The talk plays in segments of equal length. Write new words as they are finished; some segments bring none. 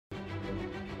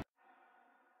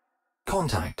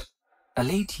Contact.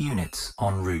 Elite units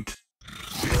en route.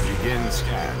 Begin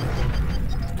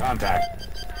scan. Contact.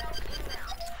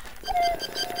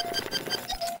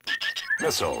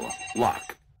 Missile.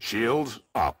 Lock. Shields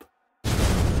up.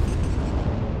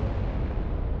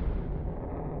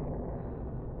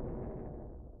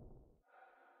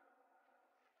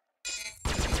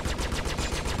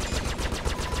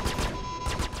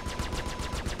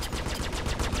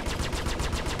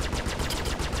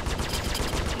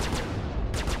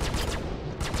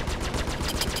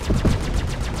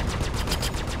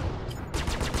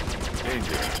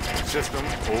 System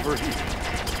overheating.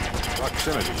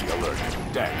 Proximity alert.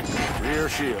 Deck. Rear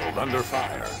shield under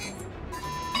fire.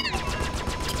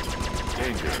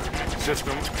 Danger.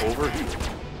 System overheating.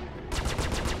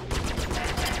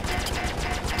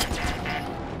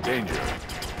 Danger.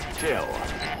 Kill.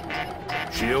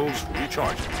 Shields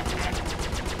recharging.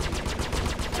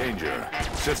 Danger.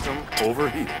 System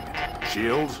overheating.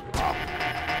 Shields up.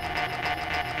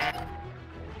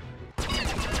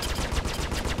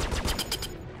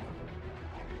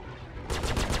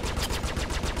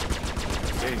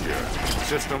 Danger.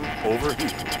 System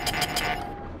overheating.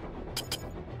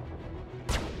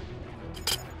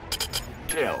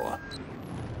 Kill.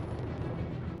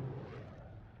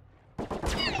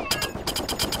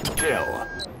 Kill.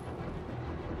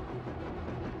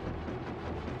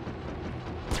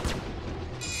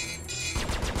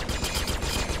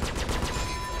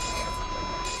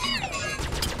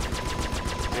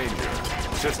 Danger.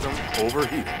 System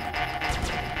overheating.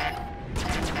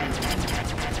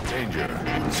 Danger.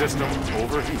 System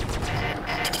overheating.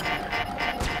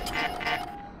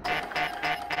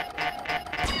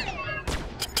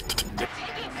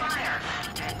 Taking fire.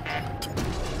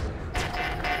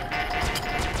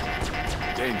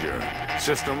 Danger.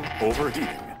 System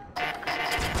overheating.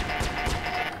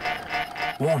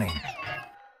 Warning.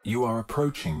 You are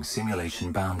approaching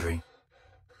simulation boundary.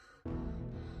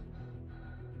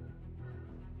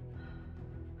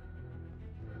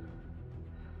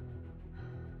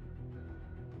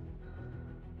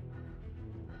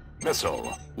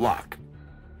 Missile. Lock.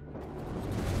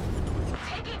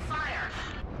 Taking fire.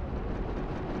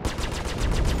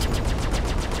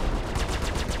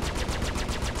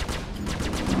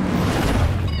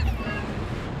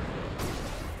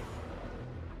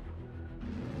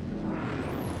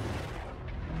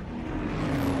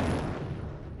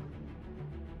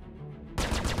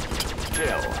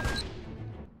 Kill.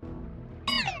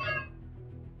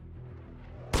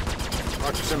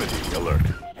 Proximity alert.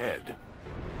 Head.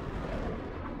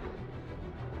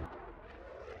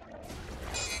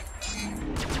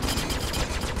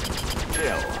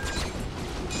 Kill.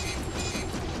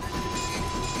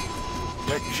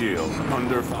 Deck shield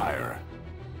under fire.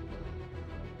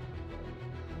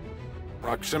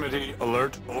 Proximity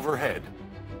alert overhead.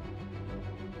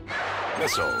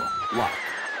 Missile lock.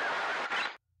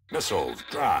 Missiles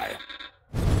dry.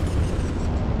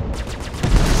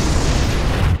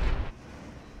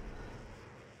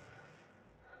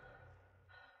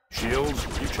 Shields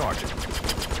recharging.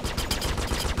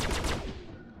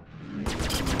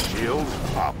 Shields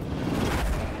up.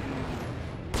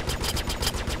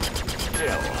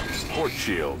 Kill. Port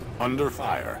shield under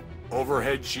fire.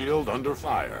 Overhead shield under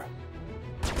fire.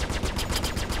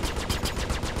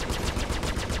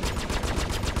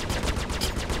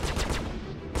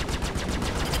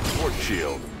 Port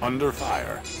shield under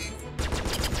fire.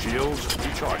 Shields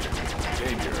recharging.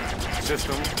 Danger.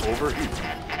 System overheating.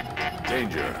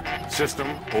 Danger. System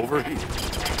overheating.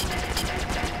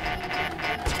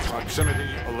 Proximity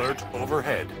alert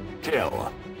overhead.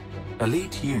 Kill.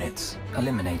 Elite units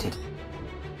eliminated.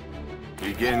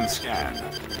 Begin scan.